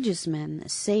 even religious men,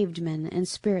 saved men, and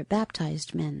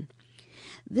spirit-baptized men.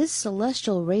 This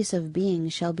celestial race of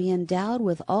beings shall be endowed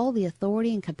with all the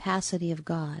authority and capacity of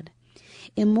God.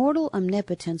 Immortal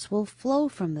omnipotence will flow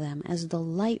from them as the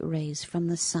light rays from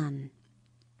the sun.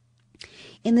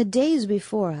 In the days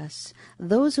before us,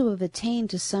 those who have attained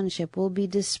to sonship will be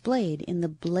displayed in the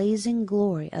blazing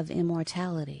glory of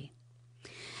immortality.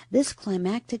 This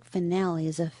climactic finale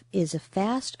is a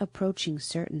fast approaching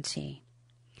certainty.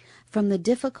 From the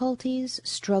difficulties,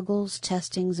 struggles,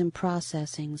 testings, and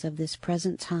processings of this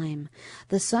present time,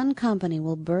 the Sun Company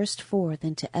will burst forth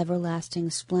into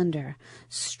everlasting splendor,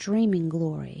 streaming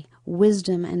glory,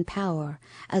 wisdom, and power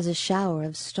as a shower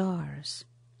of stars.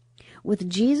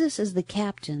 With Jesus as the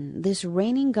captain, this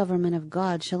reigning government of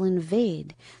God shall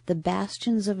invade the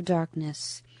bastions of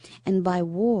darkness, and by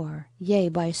war, yea,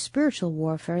 by spiritual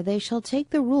warfare, they shall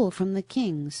take the rule from the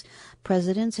kings,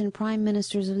 presidents, and prime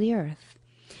ministers of the earth.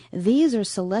 These are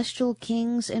celestial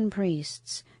kings and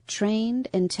priests, trained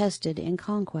and tested in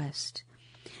conquest.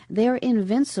 They are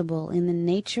invincible in the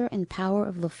nature and power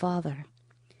of the Father.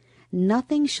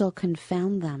 Nothing shall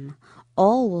confound them.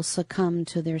 All will succumb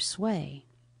to their sway.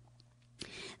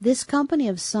 This company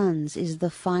of sons is the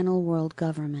final world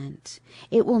government.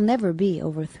 It will never be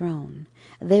overthrown.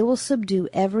 They will subdue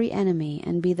every enemy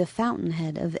and be the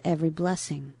fountainhead of every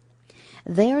blessing.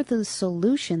 They are the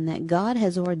solution that God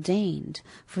has ordained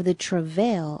for the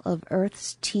travail of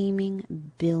earth's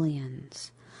teeming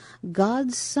billions.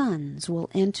 God's sons will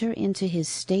enter into his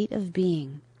state of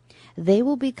being. They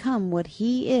will become what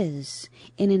he is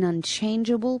in an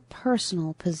unchangeable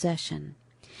personal possession.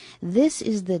 This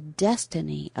is the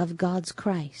destiny of God's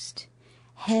Christ,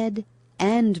 head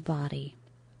and body.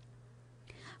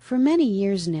 For many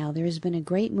years now, there has been a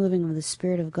great moving of the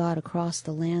Spirit of God across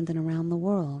the land and around the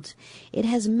world. It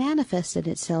has manifested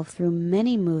itself through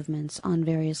many movements on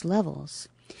various levels.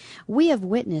 We have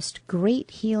witnessed great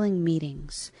healing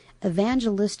meetings,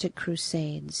 evangelistic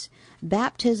crusades,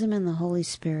 baptism in the Holy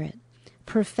Spirit,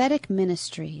 prophetic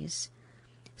ministries,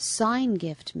 sign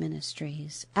gift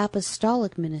ministries,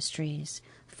 apostolic ministries,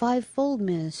 fivefold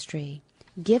ministry,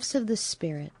 gifts of the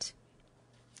Spirit,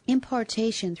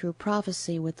 impartation through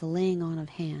prophecy with the laying on of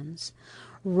hands,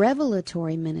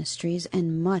 revelatory ministries,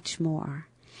 and much more.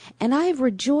 And I have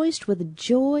rejoiced with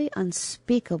joy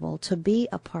unspeakable to be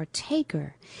a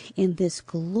partaker in this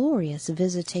glorious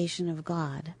visitation of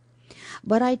God.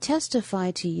 But I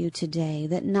testify to you today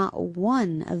that not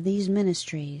one of these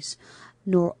ministries,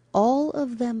 nor all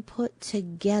of them put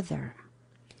together,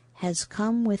 has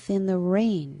come within the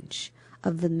range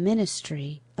of the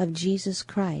ministry of Jesus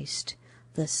Christ,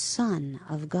 the Son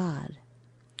of God.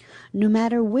 No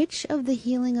matter which of the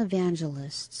healing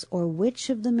evangelists, or which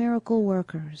of the miracle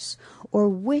workers, or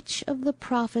which of the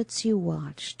prophets you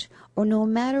watched, or no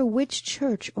matter which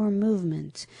church or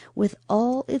movement, with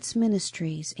all its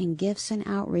ministries and gifts and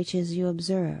outreaches you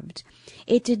observed,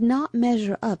 it did not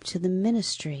measure up to the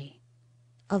ministry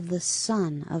of the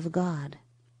Son of God.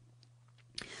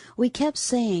 We kept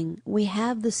saying we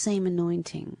have the same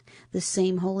anointing, the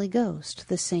same Holy Ghost,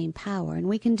 the same power, and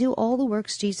we can do all the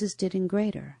works Jesus did and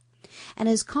greater. And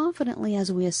as confidently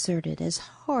as we asserted, as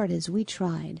hard as we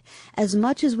tried, as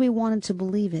much as we wanted to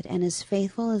believe it, and as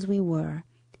faithful as we were,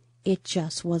 it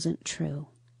just wasn't true.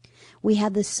 We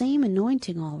had the same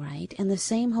anointing, all right, and the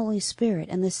same Holy Spirit,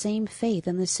 and the same faith,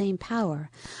 and the same power,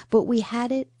 but we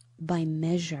had it by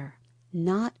measure,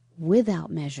 not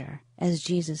without measure, as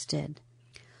Jesus did.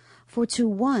 For to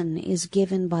one is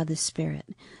given by the Spirit,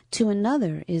 to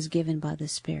another is given by the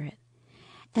Spirit.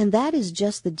 And that is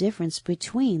just the difference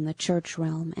between the church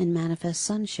realm and manifest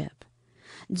sonship.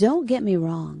 Don't get me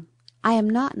wrong. I am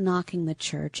not knocking the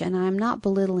church, and I am not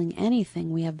belittling anything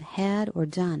we have had or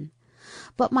done.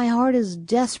 But my heart is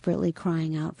desperately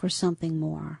crying out for something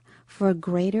more, for a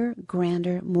greater,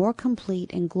 grander, more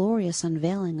complete and glorious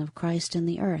unveiling of Christ in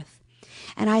the earth.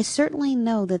 And I certainly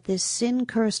know that this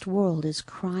sin-cursed world is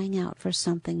crying out for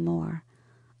something more.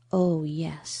 Oh,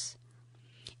 yes.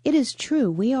 It is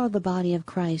true we are the body of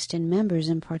Christ and members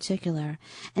in particular,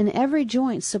 and every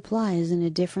joint supplies in a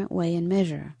different way and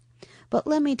measure. But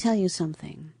let me tell you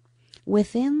something.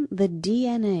 Within the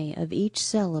DNA of each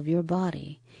cell of your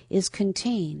body is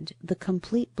contained the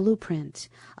complete blueprint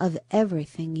of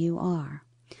everything you are,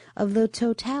 of the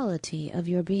totality of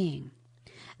your being.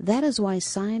 That is why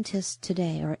scientists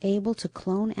today are able to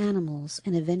clone animals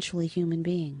and eventually human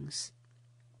beings.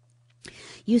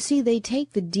 You see, they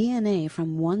take the DNA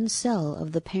from one cell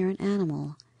of the parent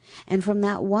animal, and from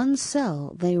that one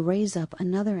cell they raise up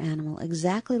another animal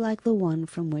exactly like the one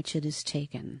from which it is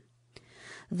taken.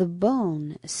 The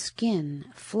bone, skin,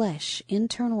 flesh,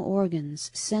 internal organs,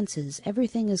 senses,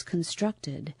 everything is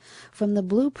constructed from the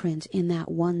blueprint in that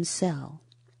one cell.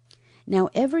 Now,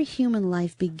 every human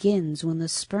life begins when the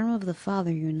sperm of the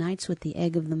father unites with the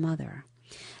egg of the mother.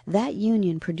 That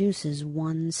union produces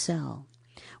one cell.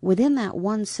 Within that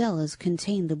one cell is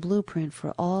contained the blueprint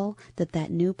for all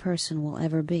that new person will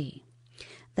ever be.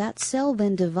 That cell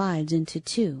then divides into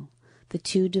two. The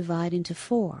two divide into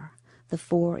four, the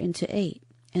four into 8,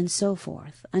 and so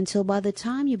forth, until by the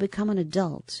time you become an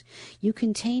adult, you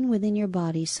contain within your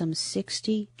body some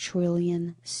 60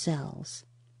 trillion cells.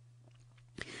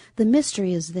 The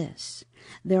mystery is this.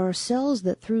 There are cells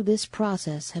that through this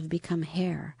process have become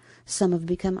hair, some have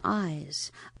become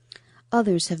eyes,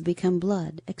 others have become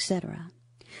blood, etc.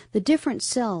 The different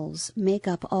cells make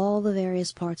up all the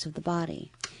various parts of the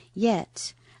body.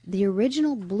 Yet, the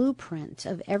original blueprint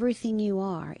of everything you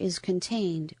are is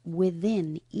contained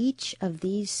within each of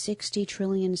these 60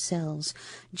 trillion cells,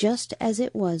 just as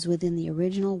it was within the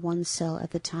original one cell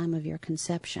at the time of your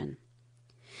conception.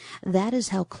 That is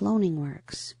how cloning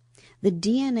works. The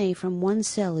DNA from one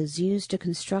cell is used to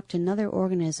construct another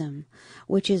organism,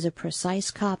 which is a precise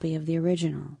copy of the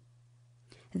original.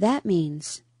 That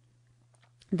means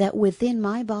that within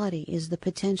my body is the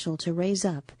potential to raise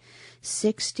up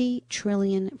 60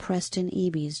 trillion Preston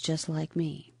Ebes just like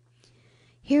me.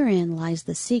 Herein lies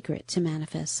the secret to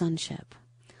manifest sonship.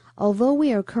 Although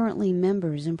we are currently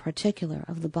members in particular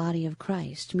of the body of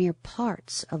Christ, mere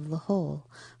parts of the whole,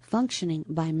 functioning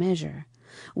by measure,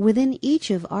 within each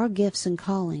of our gifts and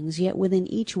callings, yet within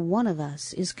each one of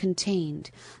us is contained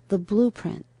the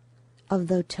blueprint of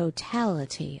the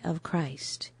totality of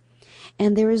Christ.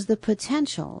 And there is the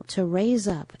potential to raise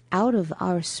up out of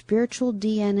our spiritual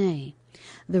DNA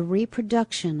the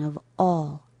reproduction of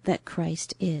all that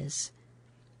Christ is.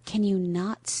 Can you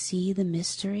not see the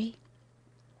mystery?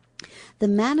 The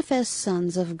manifest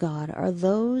sons of God are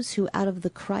those who out of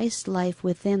the Christ life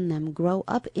within them grow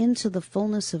up into the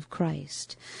fullness of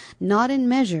Christ, not in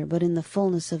measure but in the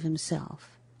fullness of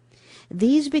himself.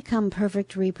 These become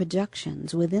perfect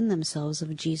reproductions within themselves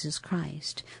of Jesus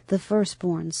Christ, the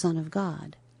firstborn Son of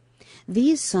God.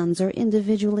 These sons are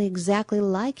individually exactly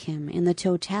like him in the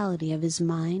totality of his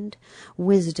mind,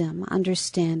 wisdom,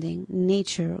 understanding,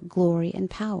 nature, glory, and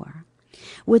power.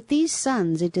 With these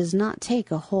sons it does not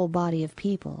take a whole body of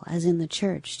people, as in the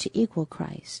church, to equal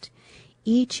Christ.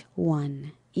 Each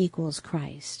one equals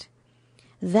Christ.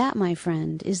 That, my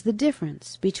friend, is the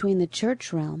difference between the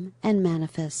church realm and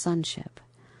manifest sonship.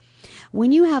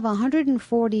 When you have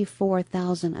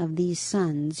 144,000 of these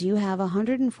sons, you have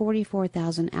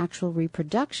 144,000 actual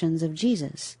reproductions of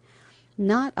Jesus,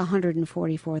 not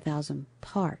 144,000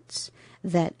 parts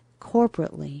that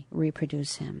corporately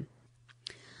reproduce him.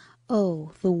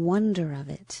 Oh, the wonder of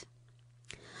it!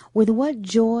 With what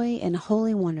joy and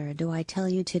holy wonder do I tell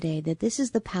you today that this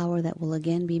is the power that will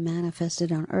again be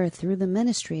manifested on earth through the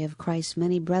ministry of Christ's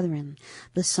many brethren,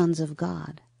 the sons of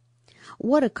God.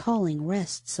 What a calling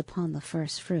rests upon the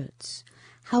first fruits!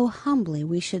 How humbly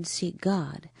we should seek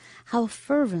God! How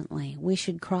fervently we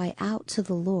should cry out to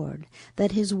the Lord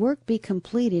that his work be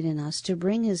completed in us to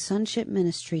bring his sonship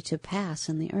ministry to pass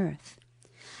in the earth!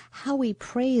 How we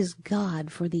praise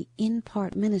God for the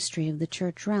in-part ministry of the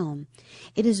church realm.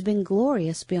 It has been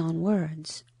glorious beyond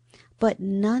words. But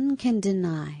none can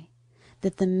deny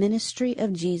that the ministry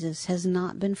of Jesus has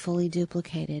not been fully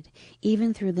duplicated,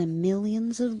 even through the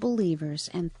millions of believers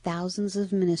and thousands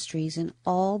of ministries in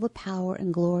all the power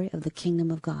and glory of the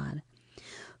kingdom of God.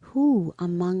 Who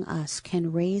among us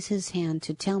can raise his hand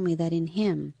to tell me that in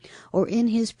him, or in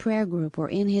his prayer group, or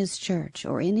in his church,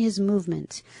 or in his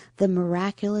movement, the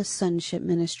miraculous sonship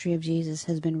ministry of Jesus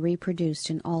has been reproduced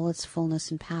in all its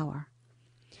fullness and power?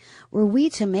 Were we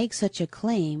to make such a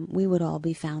claim, we would all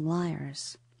be found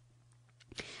liars.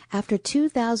 After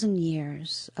 2,000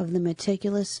 years of the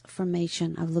meticulous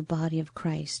formation of the body of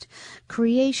Christ,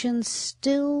 creation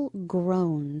still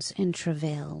groans and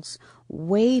travails,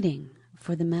 waiting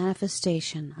for the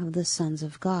manifestation of the sons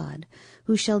of God,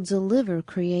 who shall deliver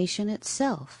creation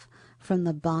itself from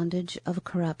the bondage of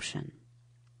corruption.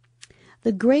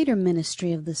 The greater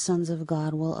ministry of the sons of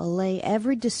God will allay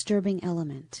every disturbing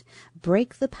element,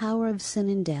 break the power of sin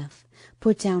and death,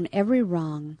 put down every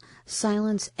wrong,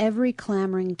 silence every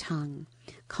clamoring tongue,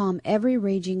 calm every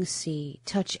raging sea,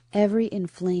 touch every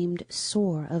inflamed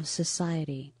sore of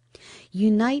society,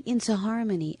 unite into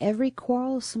harmony every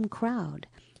quarrelsome crowd,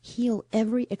 heal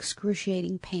every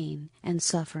excruciating pain and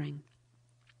suffering,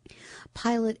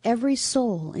 pilot every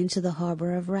soul into the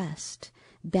harbor of rest,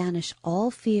 banish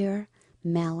all fear,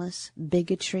 malice,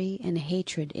 bigotry, and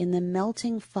hatred in the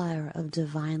melting fire of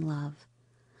divine love.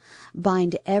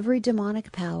 Bind every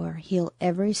demonic power, heal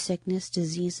every sickness,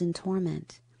 disease, and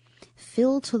torment.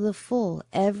 Fill to the full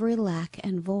every lack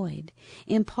and void.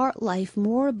 Impart life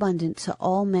more abundant to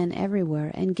all men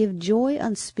everywhere, and give joy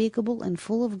unspeakable and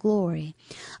full of glory,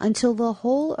 until the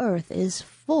whole earth is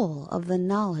full of the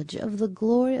knowledge of the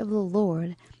glory of the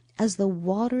Lord, as the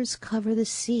waters cover the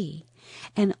sea,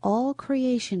 and all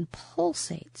creation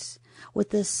pulsates with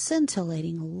the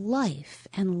scintillating life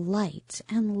and light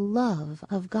and love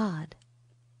of God.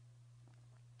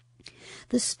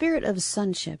 The spirit of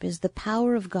sonship is the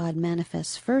power of God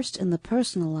manifest first in the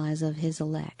personal lives of his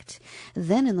elect,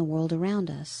 then in the world around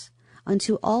us,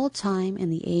 unto all time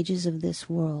and the ages of this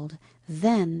world,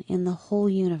 then in the whole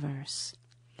universe.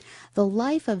 The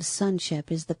life of sonship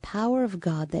is the power of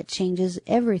God that changes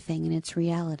everything in its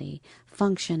reality,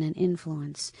 function, and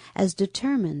influence, as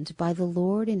determined by the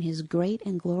Lord in his great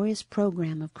and glorious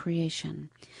program of creation,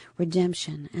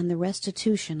 redemption, and the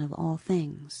restitution of all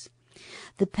things.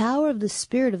 The power of the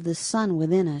Spirit of the Son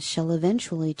within us shall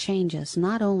eventually change us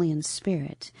not only in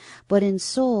spirit, but in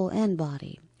soul and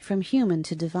body, from human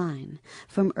to divine,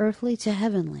 from earthly to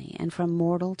heavenly, and from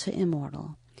mortal to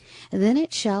immortal. Then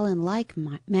it shall in like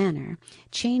manner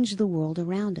change the world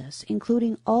around us,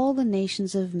 including all the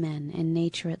nations of men and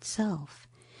nature itself.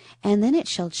 And then it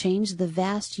shall change the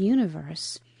vast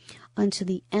universe unto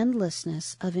the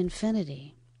endlessness of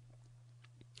infinity.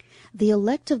 The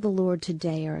elect of the Lord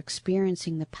today are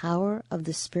experiencing the power of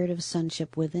the spirit of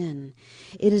sonship within.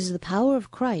 It is the power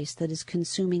of Christ that is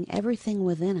consuming everything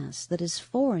within us that is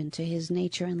foreign to his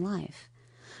nature and life.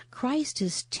 Christ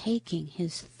is taking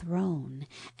his throne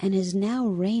and is now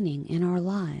reigning in our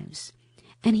lives,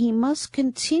 and he must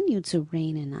continue to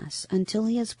reign in us until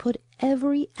he has put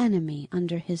every enemy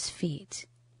under his feet.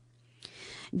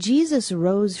 Jesus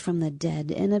rose from the dead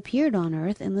and appeared on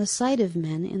earth in the sight of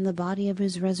men in the body of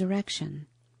his resurrection,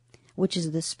 which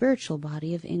is the spiritual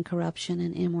body of incorruption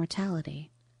and immortality.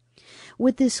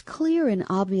 With this clear and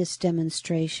obvious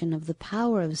demonstration of the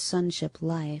power of sonship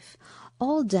life,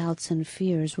 all doubts and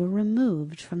fears were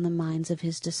removed from the minds of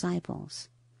his disciples.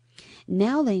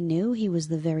 Now they knew he was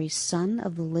the very Son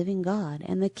of the living God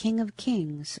and the King of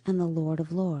kings and the Lord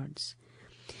of lords.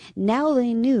 Now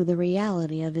they knew the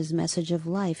reality of his message of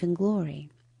life and glory.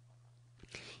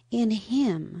 In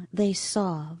him they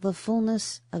saw the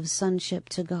fullness of sonship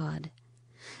to God.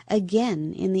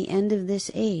 Again, in the end of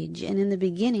this age and in the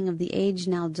beginning of the age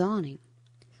now dawning,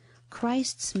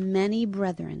 Christ's many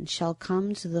brethren shall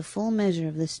come to the full measure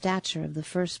of the stature of the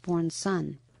firstborn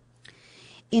Son.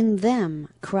 In them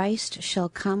Christ shall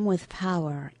come with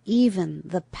power, even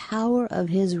the power of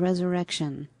his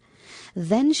resurrection.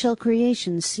 Then shall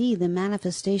creation see the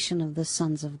manifestation of the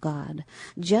sons of God,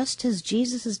 just as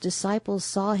Jesus' disciples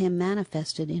saw him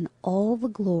manifested in all the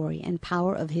glory and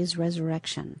power of his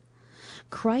resurrection.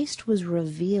 Christ was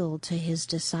revealed to his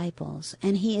disciples,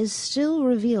 and he is still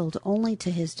revealed only to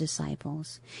his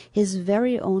disciples, his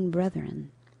very own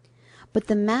brethren. But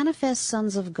the manifest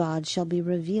sons of God shall be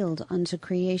revealed unto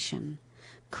creation.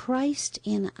 Christ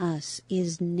in us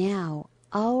is now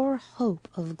our hope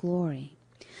of glory.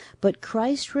 But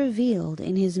Christ revealed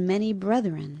in his many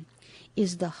brethren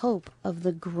is the hope of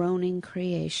the groaning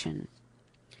creation.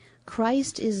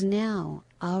 Christ is now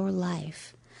our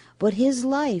life, but his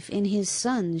life in his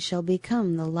Son shall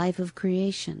become the life of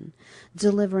creation,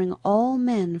 delivering all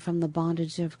men from the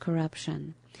bondage of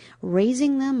corruption,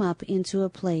 raising them up into a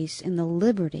place in the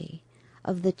liberty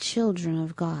of the children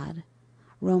of God.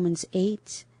 Romans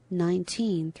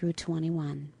 8:19 through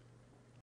 21.